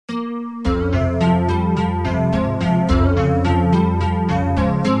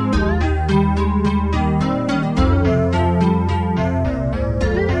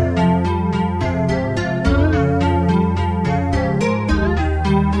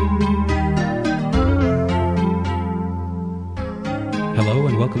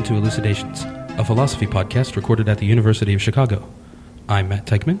welcome to Elucidations, a philosophy podcast recorded at the University of Chicago. I'm Matt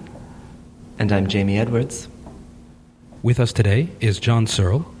Teichman. And I'm Jamie Edwards. With us today is John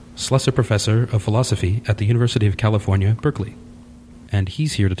Searle, Slusser Professor of Philosophy at the University of California, Berkeley. And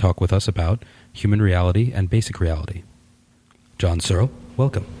he's here to talk with us about human reality and basic reality. John Searle,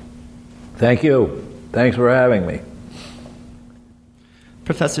 welcome. Thank you. Thanks for having me.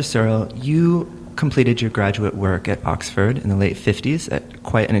 Professor Searle, you completed your graduate work at Oxford in the late 50s at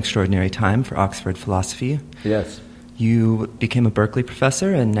quite an extraordinary time for Oxford philosophy. Yes. You became a Berkeley professor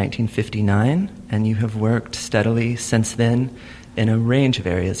in 1959, and you have worked steadily since then in a range of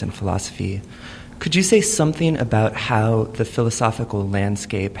areas in philosophy. Could you say something about how the philosophical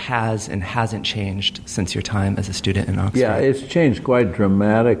landscape has and hasn't changed since your time as a student in Oxford? Yeah, it's changed quite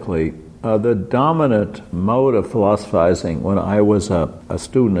dramatically. The dominant mode of philosophizing when I was a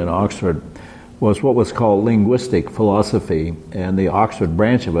student in Oxford was what was called linguistic philosophy, and the Oxford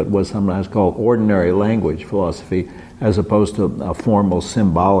branch of it was sometimes called ordinary language philosophy, as opposed to formal,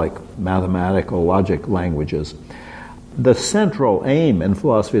 symbolic, mathematical, logic languages. The central aim in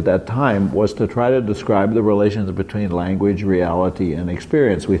philosophy at that time was to try to describe the relations between language, reality, and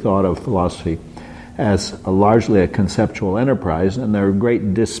experience. We thought of philosophy as largely a conceptual enterprise, and there are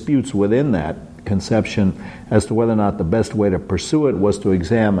great disputes within that conception as to whether or not the best way to pursue it was to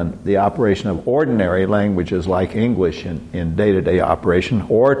examine the operation of ordinary languages like English in day-to-day operation,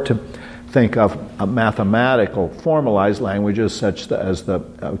 or to think of mathematical, formalized languages such as the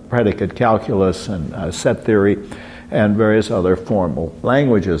predicate calculus and set theory and various other formal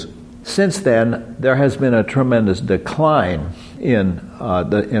languages. Since then, there has been a tremendous decline in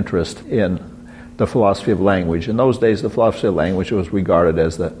the interest in the philosophy of language. In those days, the philosophy of language was regarded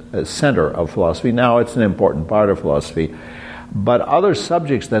as the center of philosophy. Now it's an important part of philosophy. But other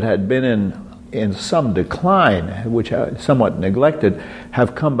subjects that had been in some decline, which are somewhat neglected,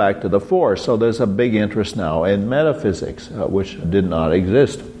 have come back to the fore. So there's a big interest now in metaphysics, which did not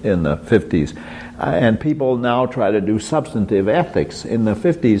exist in the 50s. And people now try to do substantive ethics. In the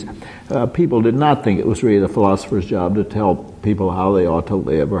 50s, people did not think it was really the philosopher's job to tell people how they ought to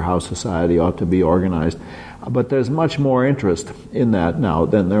live or how society ought to be organized. But there's much more interest in that now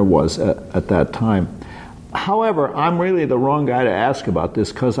than there was at that time. However, I'm really the wrong guy to ask about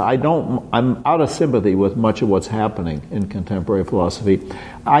this because I'm out of sympathy with much of what's happening in contemporary philosophy.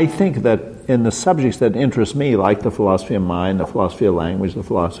 I think that in the subjects that interest me, like the philosophy of mind, the philosophy of language, the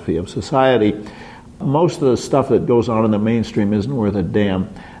philosophy of society, most of the stuff that goes on in the mainstream isn't worth a damn.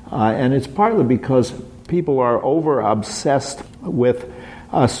 And it's partly because people are over-obsessed with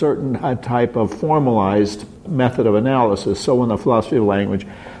a certain type of formalized method of analysis. So in the philosophy of language,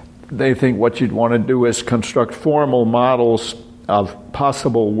 they think what you'd want to do is construct formal models of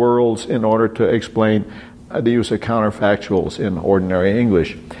possible worlds in order to explain the use of counterfactuals in ordinary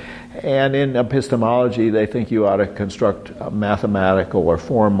English. And in epistemology, they think you ought to construct mathematical or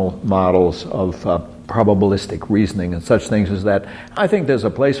formal models of probabilistic reasoning and such things as that. I think there's a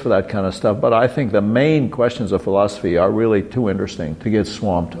place for that kind of stuff, but I think the main questions of philosophy are really too interesting to get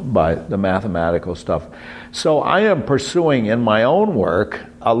swamped by the mathematical stuff. So I am pursuing in my own work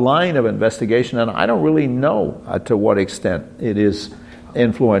a line of investigation, and I don't really know to what extent it is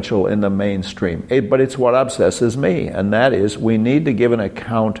influential in the mainstream. But it's what obsesses me, and that is we need to give an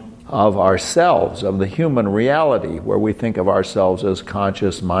account of ourselves, of the human reality, where we think of ourselves as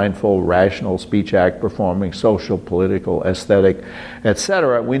conscious, mindful, rational, speech act performing, social, political, aesthetic,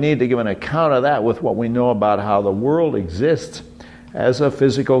 etc. We need to give an account of that with what we know about how the world exists as a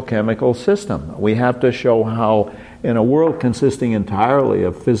physical chemical system. We have to show how in a world consisting entirely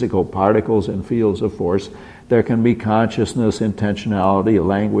of physical particles and fields of force, there can be consciousness, intentionality,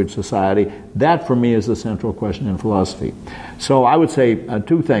 language, society. That, for me, is the central question in philosophy. So I would say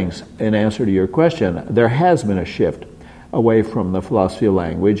two things in answer to your question. There has been a shift away from the philosophy of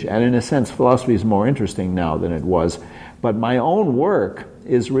language, and in a sense, philosophy is more interesting now than it was. But my own work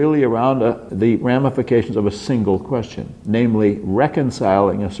is really around the ramifications of a single question, namely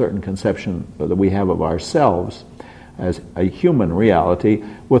reconciling a certain conception that we have of ourselves as a human reality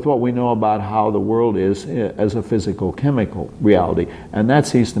with what we know about how the world is as a physical chemical reality. And that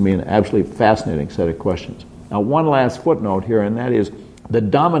seems to me an absolutely fascinating set of questions. Now, one last footnote here, and that is the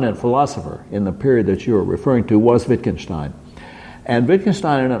dominant philosopher in the period that you're referring to was Wittgenstein. And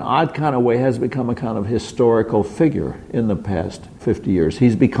Wittgenstein, in an odd kind of way, has become a kind of historical figure in the past 50 years.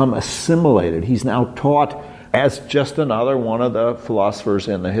 He's become assimilated. He's now taught as just another one of the philosophers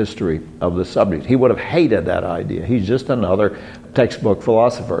in the history of the subject. He would have hated that idea. He's just another textbook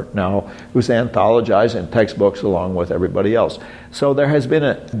philosopher now who's anthologized in textbooks along with everybody else. So there has been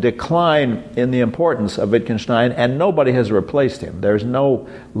a decline in the importance of Wittgenstein, and nobody has replaced him. There's no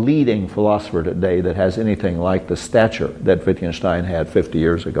leading philosopher today that has anything like the stature that Wittgenstein had 50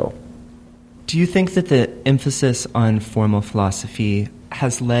 years ago. Do you think that the emphasis on formal philosophy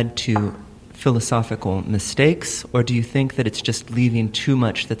has led to philosophical mistakes, or do you think that it's just leaving too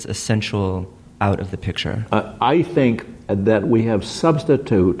much that's essential out of the picture? I think that we have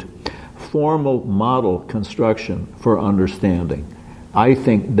substitute formal model construction for understanding. I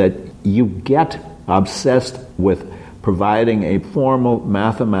think that you get obsessed with providing a formal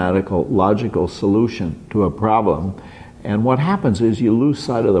mathematical logical solution to a problem, and what happens is you lose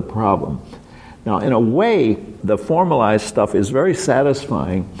sight of the problem. Now, in a way, the formalized stuff is very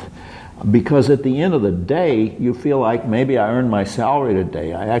satisfying because at the end of the day, you feel like maybe I earned my salary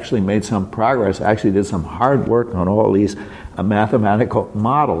today. I actually made some progress. I actually did some hard work on all these mathematical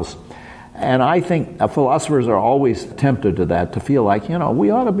models. And I think philosophers are always tempted to that, to feel like, we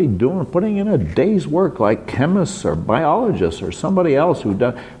ought to be putting in a day's work like chemists or biologists or somebody else who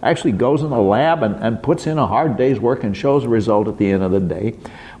actually goes in the lab and puts in a hard day's work and shows a result at the end of the day.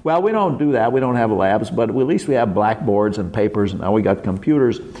 Well, we don't do that. We don't have labs, but at least we have blackboards and papers, and now we got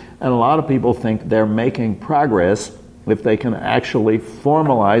computers. And a lot of people think they're making progress if they can actually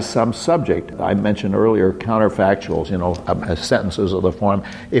formalize some subject. I mentioned earlier counterfactuals, sentences of the form.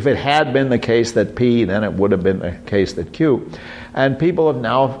 If it had been the case that P, then it would have been the case that Q. And people have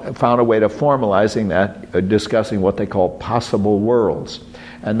now found a way to formalizing that, discussing what they call possible worlds.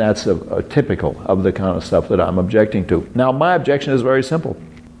 And that's typical of the kind of stuff that I'm objecting to. Now, my objection is very simple.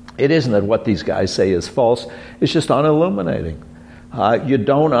 It isn't that what these guys say is false. It's just unilluminating. You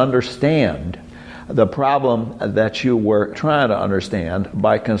don't understand the problem that you were trying to understand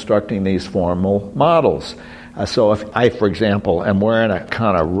by constructing these formal models. So if I, for example, am wearing a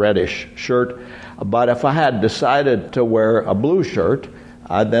kind of reddish shirt, but if I had decided to wear a blue shirt,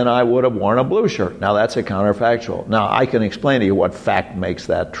 then I would have worn a blue shirt. Now that's a counterfactual. Now I can explain to you what fact makes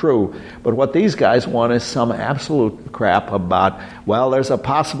that true, but what these guys want is some absolute crap about, well, there's a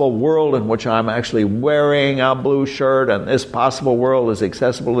possible world in which I'm actually wearing a blue shirt, and this possible world is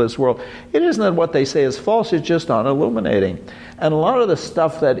accessible to this world. It isn't that what they say is false, it's just unilluminating. And a lot of the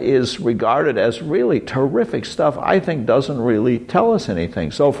stuff that is regarded as really terrific stuff, I think doesn't really tell us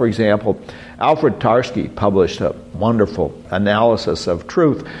anything. So, for example, Alfred Tarski published a wonderful analysis of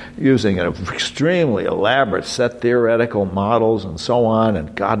truth using an extremely elaborate set theoretical models and so on.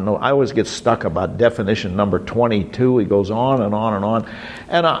 And God knows, I always get stuck about definition number 22. He goes on and on and on.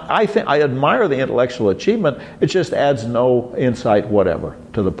 And I think I admire the intellectual achievement. It just adds no insight whatever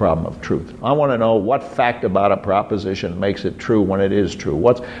to the problem of truth. I want to know what fact about a proposition makes it true when it is true.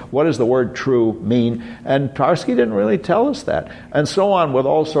 What does the word true mean? And Tarski didn't really tell us that. And so on with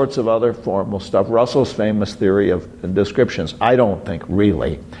all sorts of other formal stuff. Russell's famous theory of descriptions, I don't think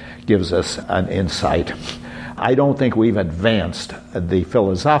really gives us an insight. I don't think we've advanced the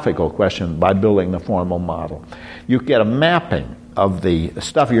philosophical question by building the formal model. You get a mapping of the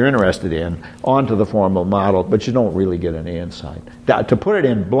stuff you're interested in onto the formal model, but you don't really get any insight. To put it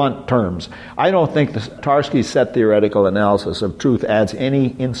in blunt terms, I don't think Tarski's set theoretical analysis of truth adds any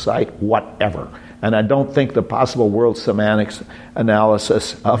insight whatever. And I don't think the possible world semantics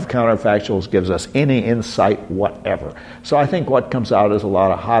analysis of counterfactuals gives us any insight whatever. So I think what comes out is a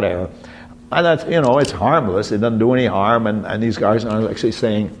lot of hot air. And that's, it's harmless. It doesn't do any harm. And these guys aren't actually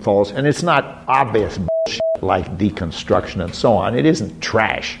saying false. And it's not obvious bullshit like deconstruction and so on. It isn't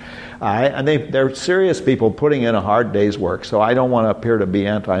trash. And they're serious people putting in a hard day's work. So I don't want to appear to be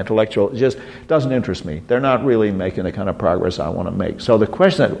anti-intellectual. It just doesn't interest me. They're not really making the kind of progress I want to make. So the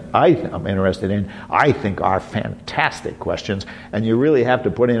question that I'm interested in, I think are fantastic questions. And you really have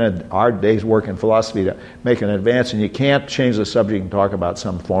to put in a hard day's work in philosophy to make an advance. And you can't change the subject and talk about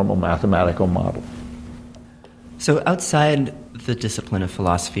some formal mathematical model. So outside the discipline of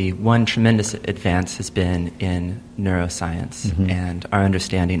philosophy, one tremendous advance has been in neuroscience and our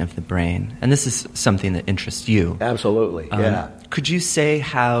understanding of the brain. And this is something that interests you. Absolutely, yeah. Could you say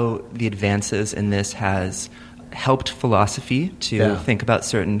how the advances in this has helped philosophy to think about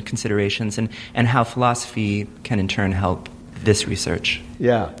certain considerations and how philosophy can in turn help this research?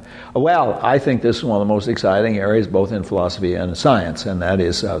 Yeah. Well, I think this is one of the most exciting areas both in philosophy and science, and that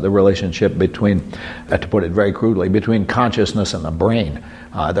is the relationship between, to put it very crudely, between consciousness and the brain.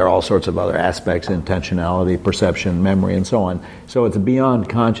 There are all sorts of other aspects, intentionality, perception, memory, and so on. So it's beyond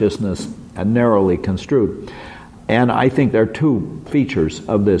consciousness and narrowly construed. And I think there are two features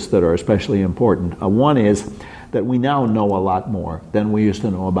of this that are especially important. One is that we now know a lot more than we used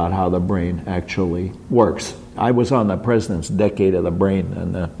to know about how the brain actually works. I was on the President's Decade of the Brain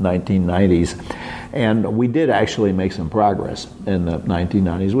in the 1990s, and we did actually make some progress in the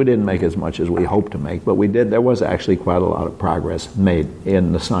 1990s. We didn't make as much as we hoped to make, but we did. There was actually quite a lot of progress made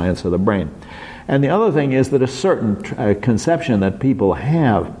in the science of the brain. And the other thing is that a certain conception that people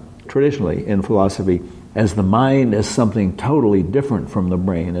have traditionally in philosophy as the mind is something totally different from the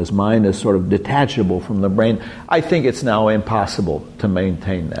brain, as mind is sort of detachable from the brain, I think it's now impossible to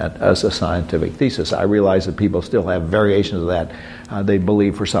maintain that as a scientific thesis. I realize that people still have variations of that. They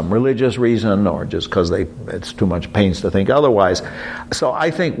believe for some religious reason or just because it's too much pains to think otherwise. So I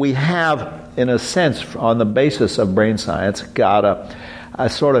think we have, in a sense, on the basis of brain science, got a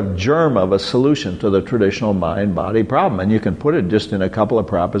sort of germ of a solution to the traditional mind-body problem. And you can put it just in a couple of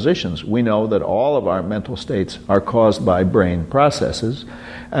propositions. We know that all of our mental states are caused by brain processes,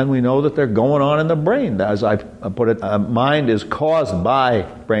 and we know that they're going on in the brain. As I put it, mind is caused by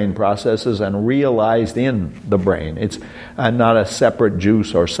brain processes and realized in the brain. It's not a separate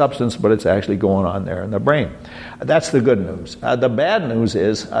juice or substance, but it's actually going on there in the brain. That's the good news. The bad news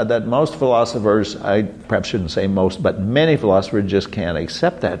is that most philosophers, I perhaps shouldn't say most, but many philosophers just can't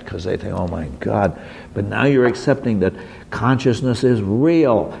accept that because they think, oh my God, but now you're accepting that consciousness is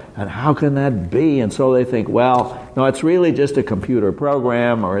real, and how can that be? And so they think, well, no, it's really just a computer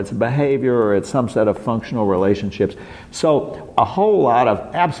program, or it's behavior, or it's some set of functional relationships. So a whole lot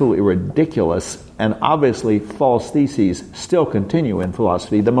of absolutely ridiculous and obviously false theses still continue in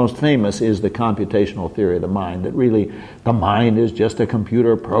philosophy. The most famous is the computational theory of the mind, that really the mind is just a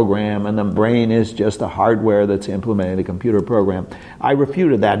computer program and the brain is just a hardware that's implementing a computer program. I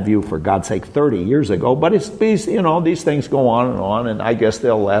refuted that view, for God's sake, 30 years ago, but it's these things go on, and I guess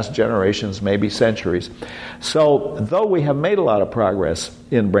they'll last generations, maybe centuries. So, though we have made a lot of progress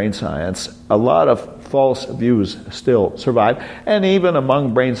in brain science, a lot of false views still survive, and even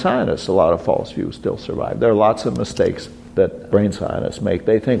among brain scientists, a lot of false views still survive. There are lots of mistakes that brain scientists make.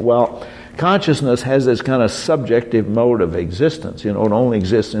 They think, well, consciousness has this kind of subjective mode of existence. It only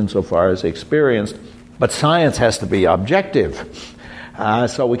exists insofar as experienced, but science has to be objective.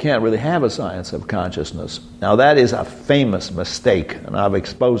 So we can't really have a science of consciousness. Now that is a famous mistake, and I've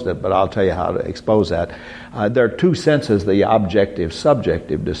exposed it, but I'll tell you how to expose that. There are two senses, the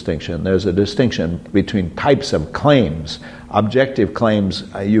objective-subjective distinction. There's a distinction between types of claims. Objective claims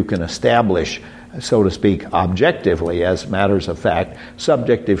you can establish, so to speak, objectively as matters of fact.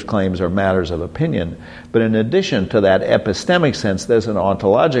 Subjective claims are matters of opinion. But in addition to that epistemic sense, there's an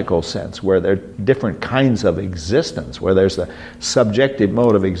ontological sense where there are different kinds of existence, where there's the subjective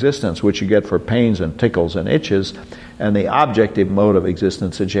mode of existence, which you get for pains and tickles and itches, and the objective mode of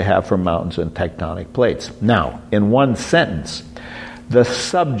existence that you have for mountains and tectonic plates. Now, in one sentence, the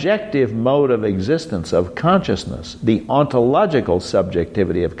subjective mode of existence of consciousness, the ontological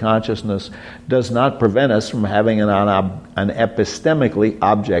subjectivity of consciousness, does not prevent us from having an epistemically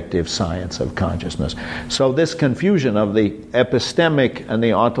objective science of consciousness. So this confusion of the epistemic and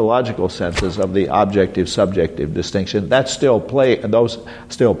the ontological senses of the objective-subjective distinction, those still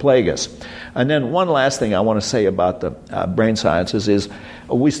plague us. And then one last thing I want to say about the brain sciences is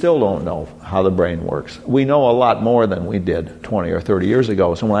we still don't know how the brain works. We know a lot more than we did 20 or 30 years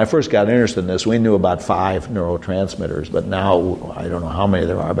ago. So when I first got interested in this, we knew about 5 neurotransmitters, but now I don't know how many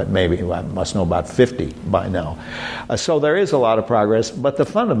there are, but maybe I must know about 50 by now. So there is a lot of progress, but the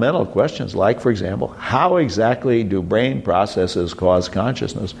fundamental questions, like, for example, how exactly do brain processes cause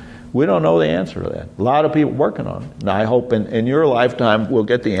consciousness? We don't know the answer to that. A lot of people working on it. And I hope in your lifetime we'll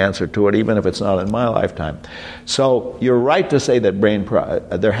get the answer to it, even if it's not in my lifetime. So you're right to say that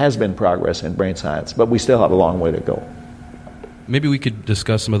there has been progress in brain science, but we still have a long way to go. Maybe we could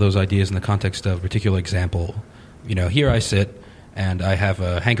discuss some of those ideas in the context of a particular example. Here I sit, and I have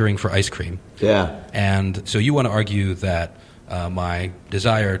a hankering for ice cream. Yeah. And so you want to argue that my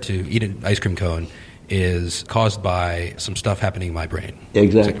desire to eat an ice cream cone is caused by some stuff happening in my brain.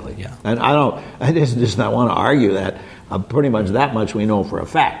 Exactly. Yeah. And I just not want to argue that. Pretty much that much we know for a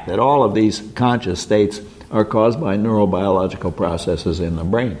fact, that all of these conscious states are caused by neurobiological processes in the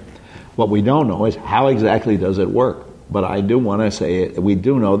brain. What we don't know is how exactly does it work. But I do want to say we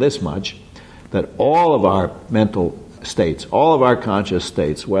do know this much, that all of our mental states, all of our conscious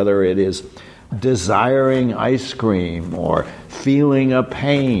states, whether it is desiring ice cream or feeling a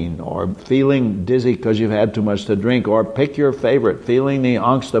pain or feeling dizzy because you've had too much to drink, or pick your favorite, feeling the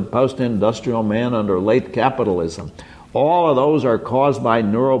angst of post-industrial man under late capitalism, all of those are caused by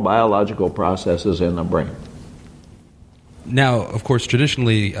neurobiological processes in the brain. Now, of course,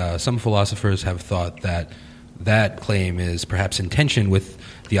 traditionally, some philosophers have thought that that claim is perhaps in tension with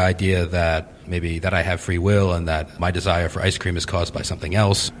the idea that maybe that I have free will and that my desire for ice cream is caused by something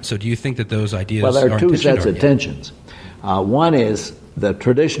else. So do you think that those ideas Well, there are in two tension, sets of tensions. One is the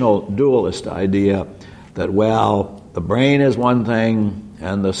traditional dualist idea that, well, the brain is one thing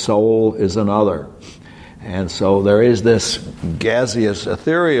and the soul is another. And so there is this gaseous,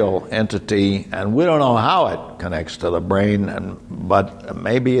 ethereal entity, and we don't know how it connects to the brain, but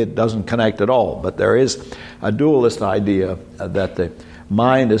maybe it doesn't connect at all. But there is a dualist idea that the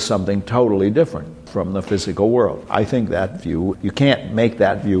mind is something totally different from the physical world. I think that view, you can't make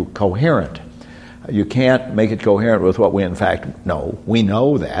that view coherent. You can't make it coherent with what we in fact know. We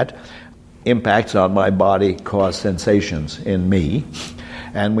know that impacts on my body cause sensations in me.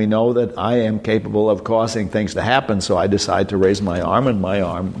 And we know that I am capable of causing things to happen, so I decide to raise my arm and my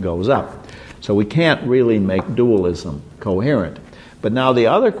arm goes up. So we can't really make dualism coherent. But now the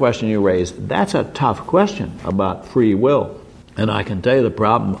other question you raised, that's a tough question about free will. And I can tell you the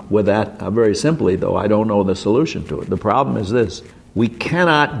problem with that very simply, though I don't know the solution to it. The problem is this: we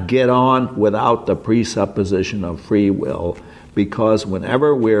cannot get on without the presupposition of free will, because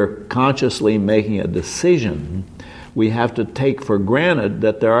whenever we're consciously making a decision, we have to take for granted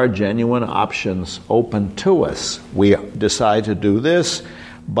that there are genuine options open to us. We decide to do this,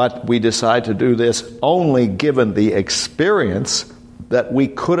 but we decide to do this only given the experience that we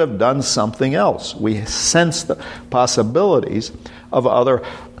could have done something else. We sense the possibilities of other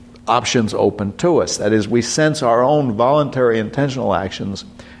options open to us. That is, we sense our own voluntary intentional actions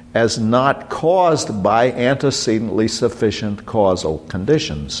as not caused by antecedently sufficient causal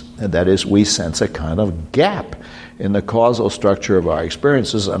conditions. And that is, we sense a kind of gap in the causal structure of our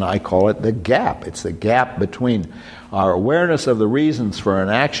experiences, and I call it the gap. It's the gap between our awareness of the reasons for an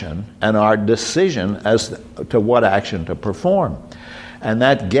action and our decision as to what action to perform. And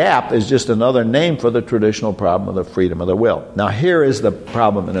that gap is just another name for the traditional problem of the freedom of the will. Now, here is the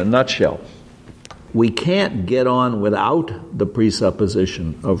problem in a nutshell. We can't get on without the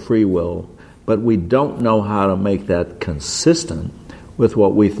presupposition of free will, but we don't know how to make that consistent with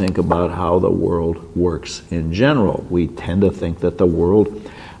what we think about how the world works in general. We tend to think that the world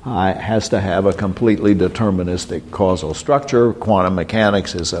has to have a completely deterministic causal structure. Quantum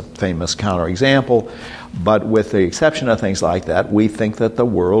mechanics is a famous counterexample, but with the exception of things like that, we think that the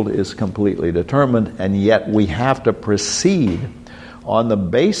world is completely determined, and yet we have to proceed on the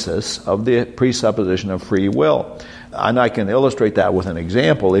basis of the presupposition of free will. And I can illustrate that with an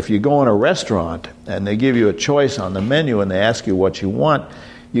example. If you go in a restaurant and they give you a choice on the menu and they ask you what you want,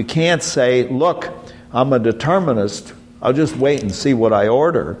 you can't say, look, I'm a determinist, I'll just wait and see what I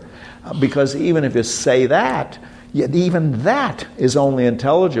order. Because even if you say that, yet even that is only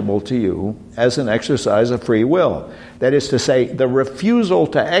intelligible to you as an exercise of free will. That is to say, the refusal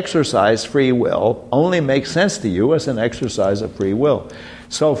to exercise free will only makes sense to you as an exercise of free will.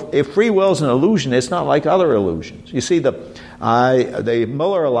 So if free will is an illusion, it's not like other illusions. You see, the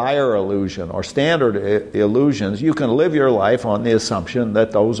Miller-Lyer illusion or standard illusions, you can live your life on the assumption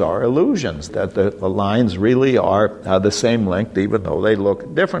that those are illusions, that the lines really are the same length even though they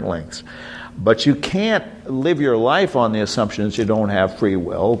look different lengths. But you can't live your life on the assumption that you don't have free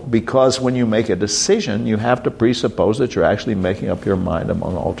will, because when you make a decision, you have to presuppose that you're actually making up your mind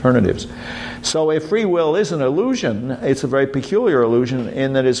among alternatives. So if free will is an illusion, it's a very peculiar illusion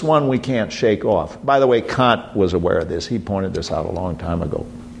in that it's one we can't shake off. By the way, Kant was aware of this. He pointed this out a long time ago.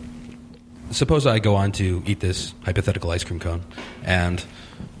 Suppose I go on to eat this hypothetical ice cream cone, and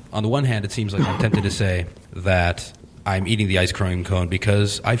on the one hand, it seems like I'm tempted to say that I'm eating the ice cream cone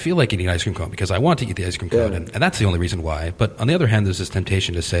because I feel like eating an ice cream cone, because I want to eat the ice cream cone, and that's the only reason why. But on the other hand, there's this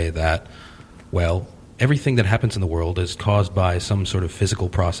temptation to say that, well, everything that happens in the world is caused by some sort of physical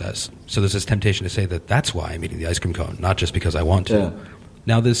process. So there's this temptation to say that that's why I'm eating the ice cream cone, not just because I want to. Yeah.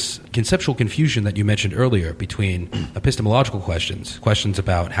 Now, this conceptual confusion that you mentioned earlier between epistemological questions, questions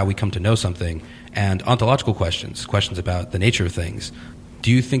about how we come to know something, and ontological questions, questions about the nature of things,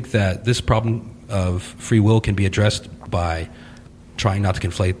 do you think that this problem of free will can be addressed by trying not to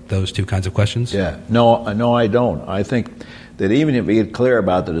conflate those two kinds of questions? Yeah. No, I don't. I think that even if you get clear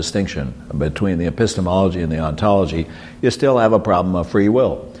about the distinction between the epistemology and the ontology, you still have a problem of free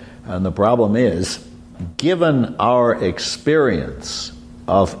will. And the problem is, given our experience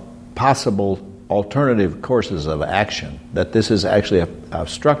of possible alternative courses of action, that this is actually a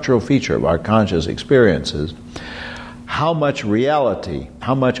structural feature of our conscious experiences, how much reality,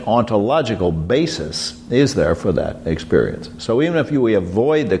 how much ontological basis is there for that experience? So even if we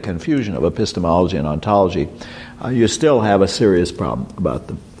avoid the confusion of epistemology and ontology, you still have a serious problem about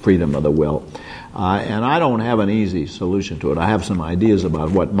the freedom of the will. And I don't have an easy solution to it. I have some ideas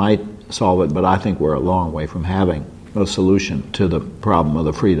about what might solve it, but I think we're a long way from having a solution to the problem of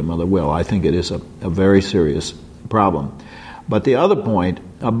the freedom of the will. I think it is a very serious problem. But the other point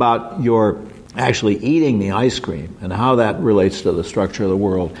about your actually eating the ice cream and how that relates to the structure of the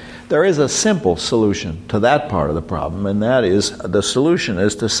world, there is a simple solution to that part of the problem, and that is, the solution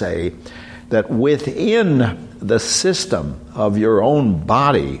is to say that within the system of your own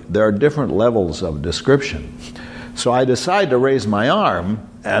body, there are different levels of description. So I decide to raise my arm,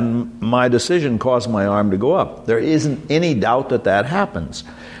 and my decision caused my arm to go up. There isn't any doubt that that happens.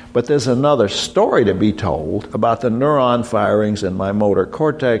 But there's another story to be told about the neuron firings in my motor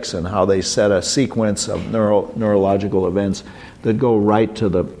cortex and how they set a sequence of neurological events that go right to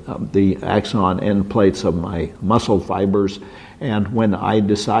the axon end plates of my muscle fibers. And when I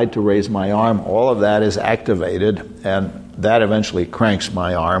decide to raise my arm, all of that is activated, and that eventually cranks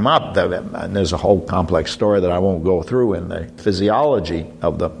my arm up. And there's a whole complex story that I won't go through in the physiology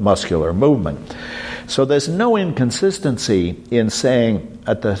of the muscular movement. So there's no inconsistency in saying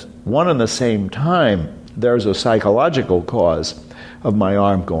at the one and the same time there's a psychological cause of my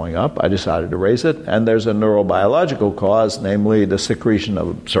arm going up. I decided to raise it. And there's a neurobiological cause, namely the secretion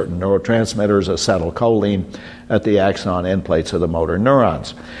of certain neurotransmitters, acetylcholine, at the axon end plates of the motor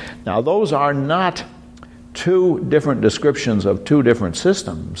neurons. Now, those are not two different descriptions of two different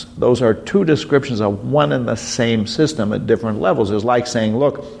systems. Those are two descriptions of one and the same system at different levels. It's like saying,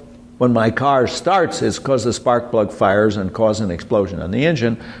 look, when my car starts, it's because the spark plug fires and causes an explosion in the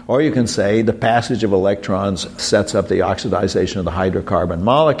engine. Or you can say the passage of electrons sets up the oxidization of the hydrocarbon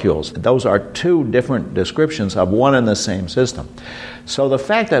molecules. Those are two different descriptions of one and the same system. So the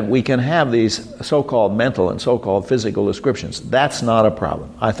fact that we can have these so-called mental and so-called physical descriptions, that's not a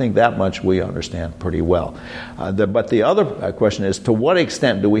problem. I think that much we understand pretty well. But the other question is, to what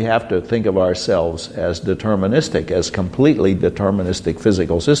extent do we have to think of ourselves as deterministic, as completely deterministic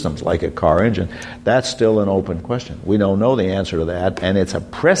physical systems, like a car engine? That's still an open question. We don't know the answer to that, and it's a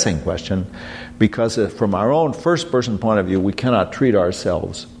pressing question because from our own first-person point of view, we cannot treat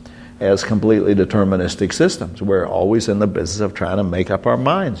ourselves as completely deterministic systems. We're always in the business of trying to make up our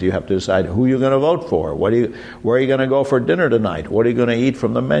minds. You have to decide who you're going to vote for. Where are you going to go for dinner tonight? What are you going to eat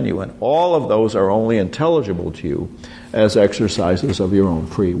from the menu? And all of those are only intelligible to you as exercises of your own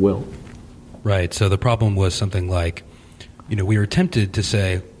free will. Right. So the problem was something like, we were tempted to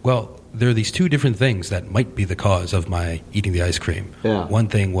say, well, there are these two different things that might be the cause of my eating the ice cream. Yeah. One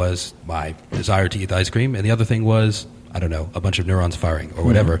thing was my desire to eat the ice cream, and the other thing was, I don't know, a bunch of neurons firing or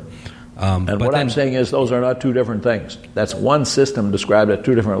whatever. And what I'm saying is those are not two different things. That's one system described at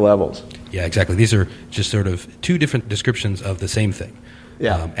two different levels. Yeah, exactly. These are just sort of two different descriptions of the same thing.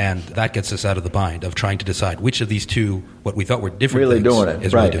 Yeah. And that gets us out of the bind of trying to decide which of these two, what we thought were different really things, doing it.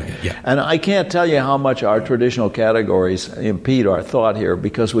 is right. really doing it. Yeah. And I can't tell you how much our traditional categories impede our thought here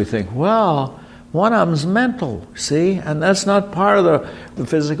because we think, well, one of them's mental, see? And that's not part of the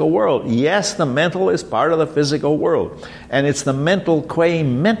physical world. Yes, the mental is part of the physical world. And it's the mental qua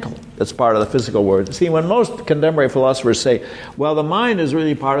mental that's part of the physical world. See, when most contemporary philosophers say, well, the mind is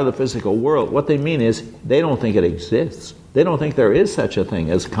really part of the physical world, what they mean is they don't think it exists. They don't think there is such a thing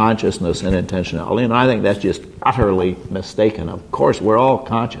as consciousness and intentionality, and I think that's just utterly mistaken. Of course, we're all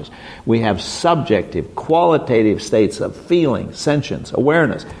conscious. We have subjective, qualitative states of feeling, sentience,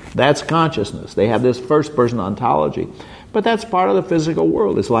 awareness. That's consciousness. They have this first-person ontology. But that's part of the physical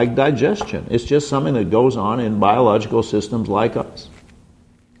world. It's like digestion. It's just something that goes on in biological systems like us.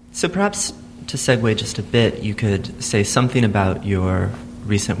 So perhaps to segue just a bit, you could say something about your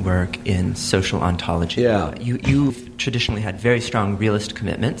recent work in social ontology. Yeah. You've traditionally had very strong realist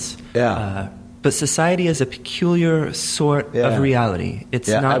commitments. Yeah. But society is a peculiar sort of reality. It's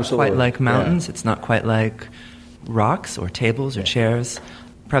not absolutely. quite like mountains. It's not quite like rocks or tables or chairs.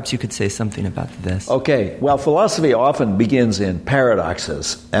 Perhaps you could say something about this. Okay. Well, philosophy often begins in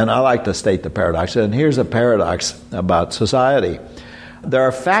paradoxes, and I like to state the paradox. And here's a paradox about society. There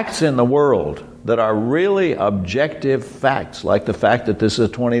are facts in the world that are really objective facts, like the fact that this is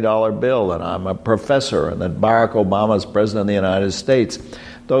a $20 bill and I'm a professor and that Barack Obama is president of the United States.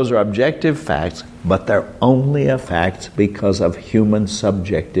 Those are objective facts, but they're only a fact because of human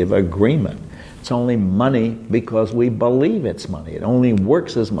subjective agreement. It's only money because we believe it's money. It only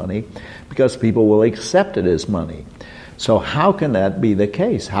works as money because people will accept it as money. So how can that be the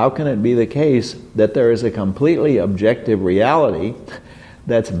case? How can it be the case that there is a completely objective reality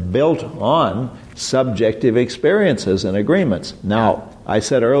that's built on subjective experiences and agreements? Now, I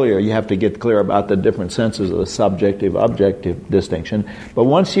said earlier you have to get clear about the different senses of the subjective-objective distinction. But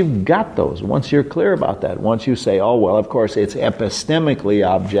once you've got those, once you're clear about that, once you say, oh, well, of course, it's epistemically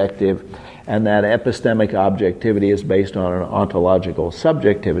objective and that epistemic objectivity is based on an ontological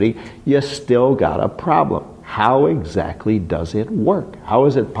subjectivity, you still got a problem. How exactly does it work? How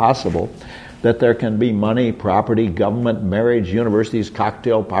is it possible that there can be money, property, government, marriage, universities,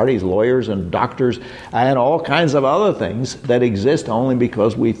 cocktail parties, lawyers and doctors, and all kinds of other things that exist only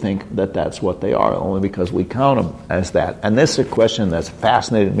because we think that that's what they are, only because we count them as that? And this is a question that's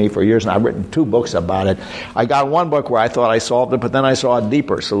fascinated me for years, and I've written 2 books about it. I got one book where I thought I solved it, but then I saw a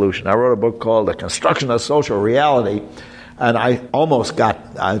deeper solution. I wrote a book called The Construction of Social Reality, and I almost got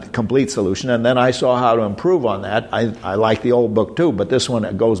a complete solution, and then I saw how to improve on that. I like the old book too, but this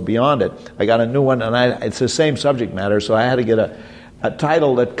one goes beyond it. I got a new one, and it's the same subject matter, so I had to get a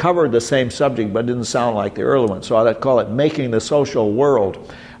title that covered the same subject but didn't sound like the earlier one. So I'd call it Making the Social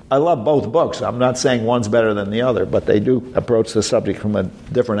World. I love both books. I'm not saying one's better than the other, but they do approach the subject from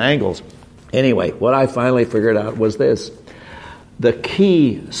different angles. Anyway, what I finally figured out was this. The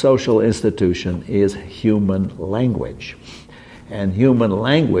key social institution is human language. And human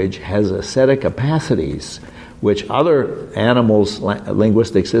language has a set of capacities which other animals'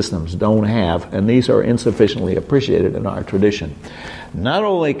 linguistic systems don't have, and these are insufficiently appreciated in our tradition. Not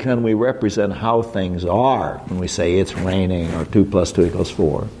only can we represent how things are when we say it's raining or 2 + 2 =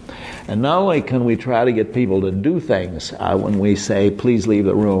 4, and not only can we try to get people to do things when we say, please leave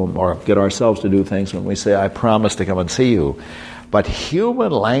the room, or get ourselves to do things when we say, I promise to come and see you, but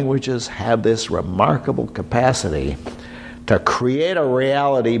human languages have this remarkable capacity to create a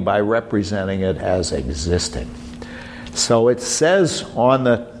reality by representing it as existing. So it says on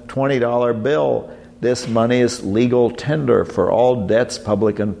the $20 bill, this money is legal tender for all debts,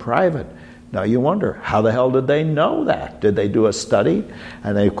 public and private. Now you wonder, how the hell did they know that? Did they do a study?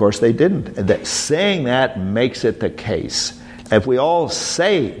 And of course they didn't. Saying that makes it the case. If we all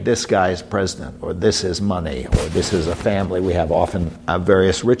say this guy's president, or this is money, or this is a family, we have often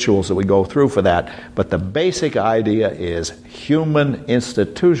various rituals that we go through for that. But the basic idea is human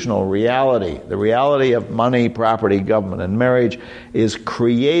institutional reality. The reality of money, property, government, and marriage is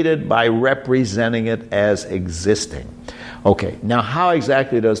created by representing it as existing. Okay, now how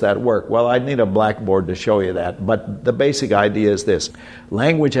exactly does that work? Well, I'd need a blackboard to show you that, but the basic idea is this.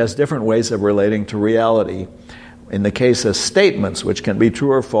 Language has different ways of relating to reality. In the case of statements, which can be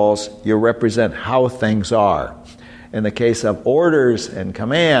true or false, you represent how things are. In the case of orders and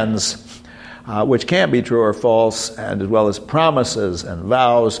commands, which can be true or false, and as well as promises and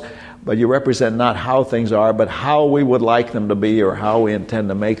vows, but you represent not how things are, but how we would like them to be or how we intend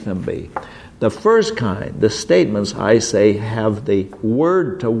to make them be. The first kind, the statements, I say, have the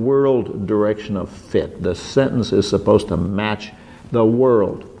word-to-world direction of fit. The sentence is supposed to match the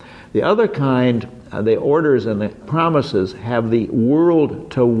world. The other kind, the orders and the promises, have the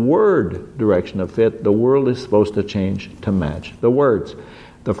world-to-word direction of fit. The world is supposed to change to match the words.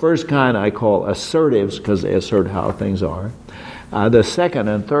 The first kind I call assertives because they assert how things are. The second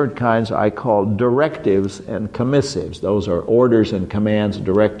and third kinds I call directives and commissives. Those are orders and commands,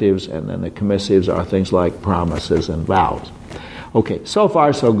 directives, and then the commissives are things like promises and vows. Okay, so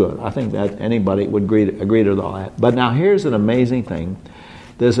far so good. I think that anybody would agree to all that. But now here's an amazing thing.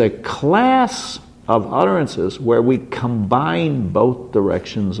 There's a class of utterances where we combine both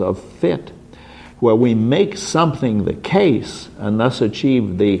directions of fit, where we make something the case and thus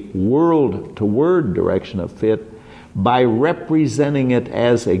achieve the world-to-word direction of fit by representing it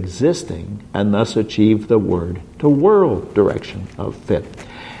as existing and thus achieve the word-to-world direction of fit.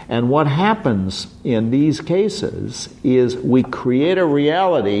 And what happens in these cases is we create a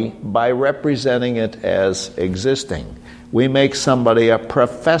reality by representing it as existing. We make somebody a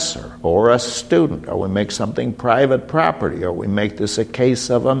professor or a student, or we make something private property, or we make this a case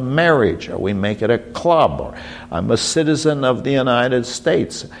of a marriage, or we make it a club, or I'm a citizen of the United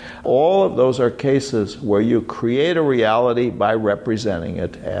States. All of those are cases where you create a reality by representing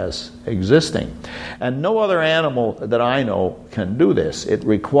it as existing. And no other animal that I know can do this. It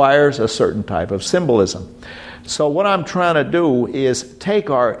requires a certain type of symbolism. So what I'm trying to do is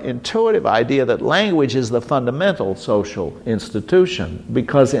take our intuitive idea that language is the fundamental social institution,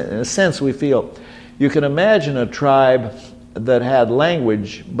 because in a sense we feel you can imagine a tribe that had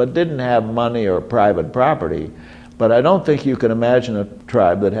language but didn't have money or private property, but I don't think you can imagine a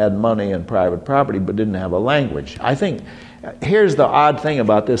tribe that had money and private property but didn't have a language. I think here's the odd thing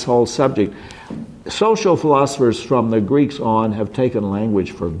about this whole subject. Social philosophers from the Greeks on have taken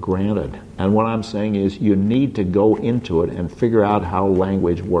language for granted. And what I'm saying is you need to go into it and figure out how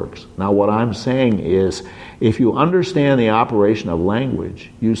language works. Now what I'm saying is if you understand the operation of language,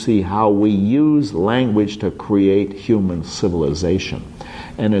 you see how we use language to create human civilization.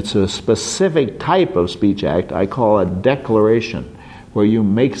 And it's a specific type of speech act I call a declaration, where you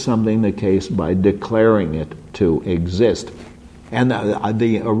make something the case by declaring it to exist. And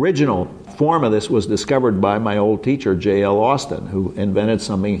the original form of this was discovered by my old teacher, J.L. Austin, who invented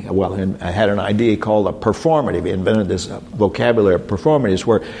something, had an idea called a performative. He invented this vocabulary of performatives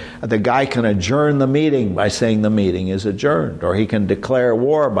where the guy can adjourn the meeting by saying the meeting is adjourned, or he can declare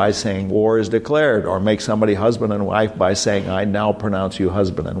war by saying war is declared, or make somebody husband and wife by saying I now pronounce you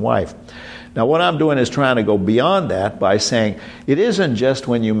husband and wife. Now, what I'm doing is trying to go beyond that by saying it isn't just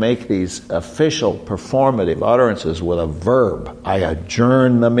when you make these official performative utterances with a verb, I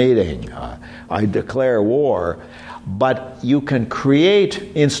adjourn the meeting, I declare war, but you can create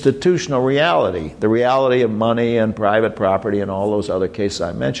institutional reality, the reality of money and private property and all those other cases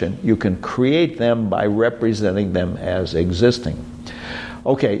I mentioned. You can create them by representing them as existing.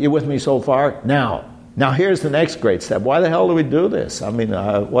 Okay, you with me so far? Now here's the next great step. Why the hell do we do this? I mean,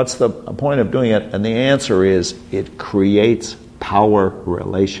 what's the point of doing it? And the answer is it creates power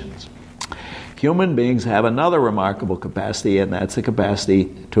relations. Human beings have another remarkable capacity, and that's the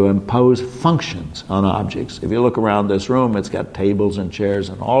capacity to impose functions on objects. If you look around this room, it's got tables and chairs,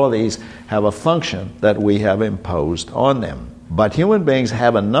 and all of these have a function that we have imposed on them. But human beings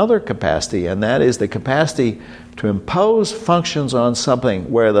have another capacity, and that is the capacity to impose functions on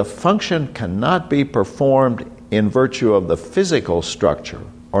something where the function cannot be performed in virtue of the physical structure,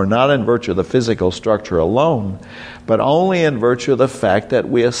 or not in virtue of the physical structure alone, but only in virtue of the fact that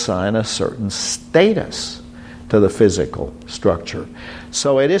we assign a certain status to the physical structure.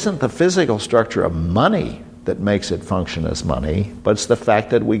 So it isn't the physical structure of money that makes it function as money, but it's the fact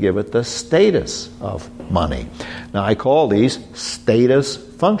that we give it the status of money. Now, I call these status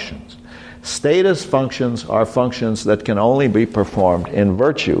functions. Status functions are functions that can only be performed in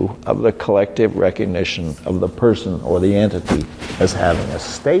virtue of the collective recognition of the person or the entity as having a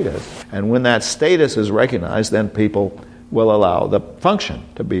status. And when that status is recognized, then people will allow the function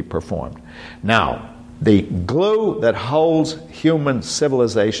to be performed. Now, the glue that holds human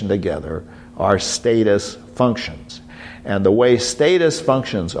civilization together are status functions. And the way status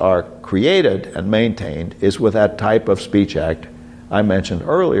functions are created and maintained is with that type of speech act I mentioned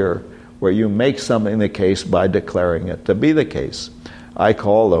earlier, where you make something the case by declaring it to be the case. I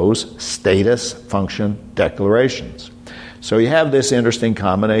call those status function declarations. So you have this interesting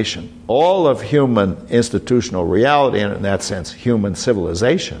combination. All of human institutional reality, and in that sense human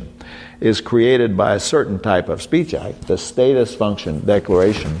civilization, is created by a certain type of speech act, the status function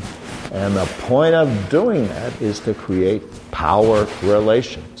declaration. And the point of doing that is to create power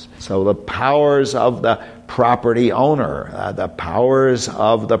relations. So the powers of the property owner, the powers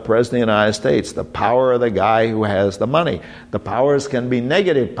of the President of the United States, the power of the guy who has the money. The powers can be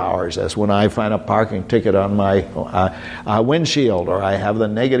negative powers, as when I find a parking ticket on my windshield, or I have the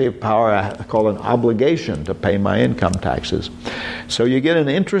negative power I call an obligation to pay my income taxes. So you get an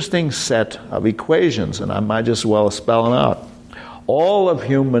interesting set of equations, and I might just as well spell them out. All of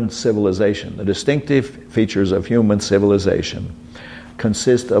human civilization, the distinctive features of human civilization,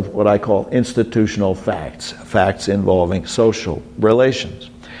 consist of what I call institutional facts, facts involving social relations.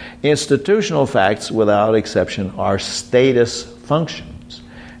 Institutional facts, without exception, are status functions.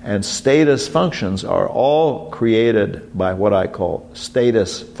 And status functions are all created by what I call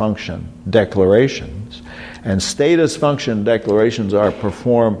status function declarations. And status function declarations are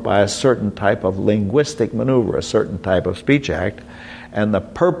performed by a certain type of linguistic maneuver, a certain type of speech act. And the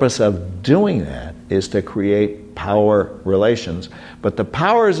purpose of doing that is to create power relations. But the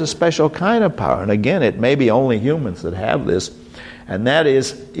power is a special kind of power. And again, it may be only humans that have this. And that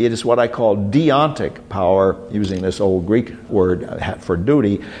is, it is what I call deontic power, using this old Greek word for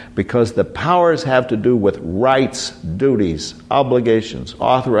duty, because the powers have to do with rights, duties, obligations,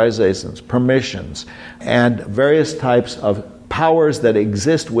 authorizations, permissions, and various types of powers that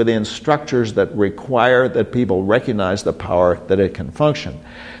exist within structures that require that people recognize the power that it can function.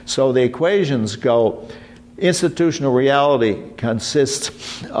 So the equations go, institutional reality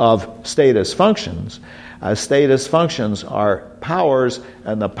consists of status functions. Status functions are powers,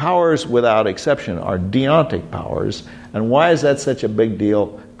 and the powers without exception are deontic powers. And why is that such a big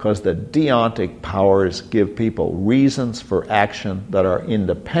deal? Because the deontic powers give people reasons for action that are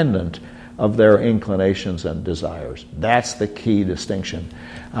independent of their inclinations and desires. That's the key distinction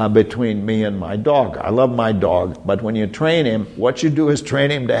between me and my dog. I love my dog, but when you train him, what you do is train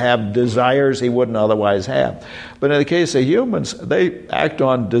him to have desires he wouldn't otherwise have. But in the case of humans, they act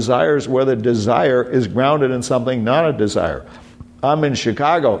on desires where the desire is grounded in something not a desire. I'm in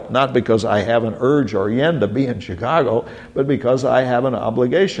Chicago, not because I have an urge or yen to be in Chicago, but because I have an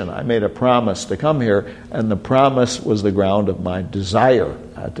obligation. I made a promise to come here, and the promise was the ground of my desire.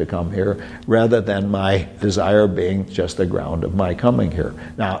 to come here, rather than my desire being just the ground of my coming here.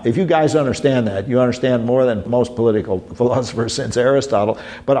 Now, if you guys understand that, you understand more than most political philosophers since Aristotle,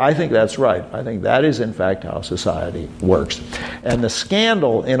 but I think that's right. I think that is, in fact, how society works. And the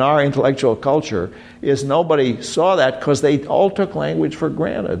scandal in our intellectual culture is nobody saw that because they all took language for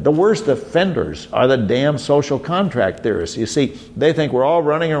granted. The worst offenders are the damn social contract theorists. You see, they think we're all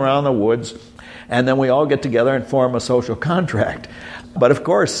running around the woods and then we all get together and form a social contract. But of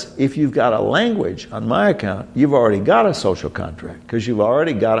course, if you've got a language, on my account, you've already got a social contract because you've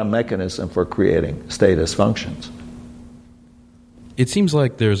already got a mechanism for creating status functions. It seems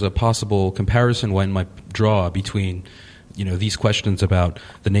like there's a possible comparison one might draw between, these questions about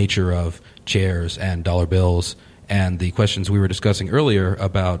the nature of chairs and dollar bills and the questions we were discussing earlier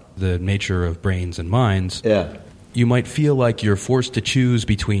about the nature of brains and minds. Yeah. You might feel like you're forced to choose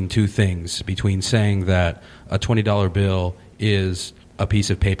between two things, between saying that a $20 bill is a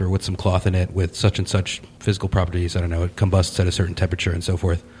piece of paper with some cloth in it with such and such physical properties, it combusts at a certain temperature and so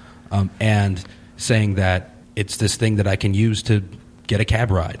forth, and saying that it's this thing that I can use to get a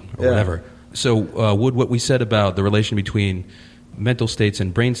cab ride or whatever. So would what we said about the relation between mental states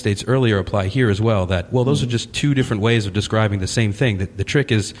and brain states earlier apply here as well, that, those are just two different ways of describing the same thing. The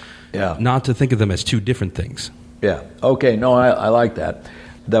trick is not to think of them as two different things. Yeah. Okay, no, I like that.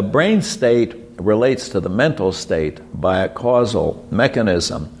 The brain state relates to the mental state by a causal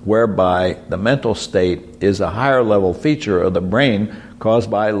mechanism whereby the mental state is a higher level feature of the brain caused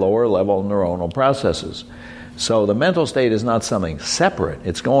by lower level neuronal processes. So the mental state is not something separate.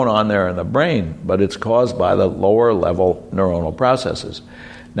 It's going on there in the brain, but it's caused by the lower level neuronal processes.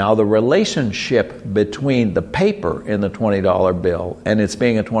 Now, the relationship between the paper in the $20 bill and its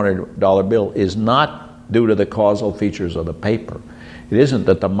being a $20 bill is not due to the causal features of the paper. It isn't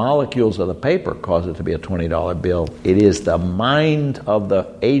that the molecules of the paper cause it to be a $20 bill. It is the mind of the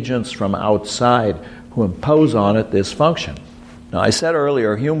agents from outside who impose on it this function. Now, I said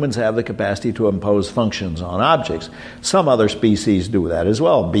earlier, humans have the capacity to impose functions on objects. Some other species do that as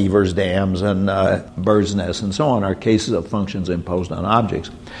well. Beavers, dams, and birds' nests, and so on are cases of functions imposed on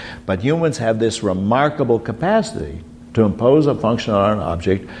objects. But humans have this remarkable capacity to impose a function on an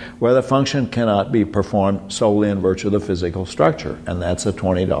object where the function cannot be performed solely in virtue of the physical structure, and that's a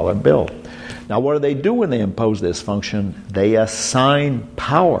 $20 bill. Now, what do they do when they impose this function? They assign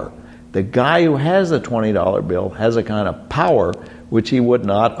power. The guy who has a $20 bill has a kind of power which he would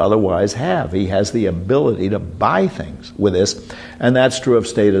not otherwise have. He has the ability to buy things with this, and that's true of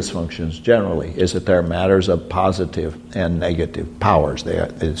status functions generally, is that they're matters of positive and negative powers.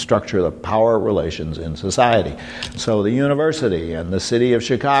 They structure the power relations in society. So the university and the city of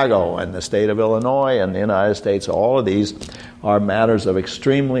Chicago and the state of Illinois and the United States, all of these are matters of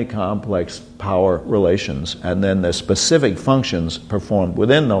extremely complex power relations, and then the specific functions performed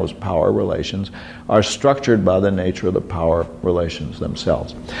within those power relations are structured by the nature of the power relations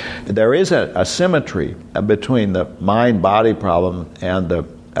themselves. There is a symmetry between the mind-body problem and the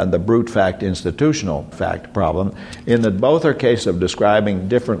brute fact institutional fact problem, in that both are cases of describing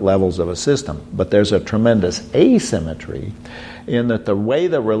different levels of a system, but there's a tremendous asymmetry in that the way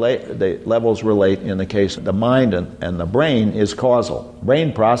the levels relate in the case of the mind and the brain is causal.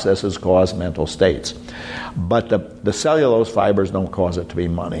 Brain processes cause mental states. But the cellulose fibers don't cause it to be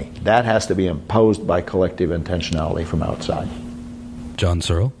money. That has to be imposed by collective intentionality from outside. John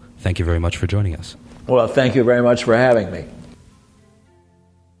Searle, thank you very much for joining us. Well, thank you very much for having me.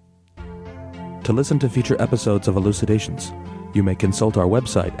 To listen to future episodes of Elucidations, you may consult our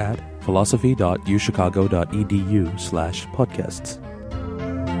website at philosophy.uchicago.edu/podcasts.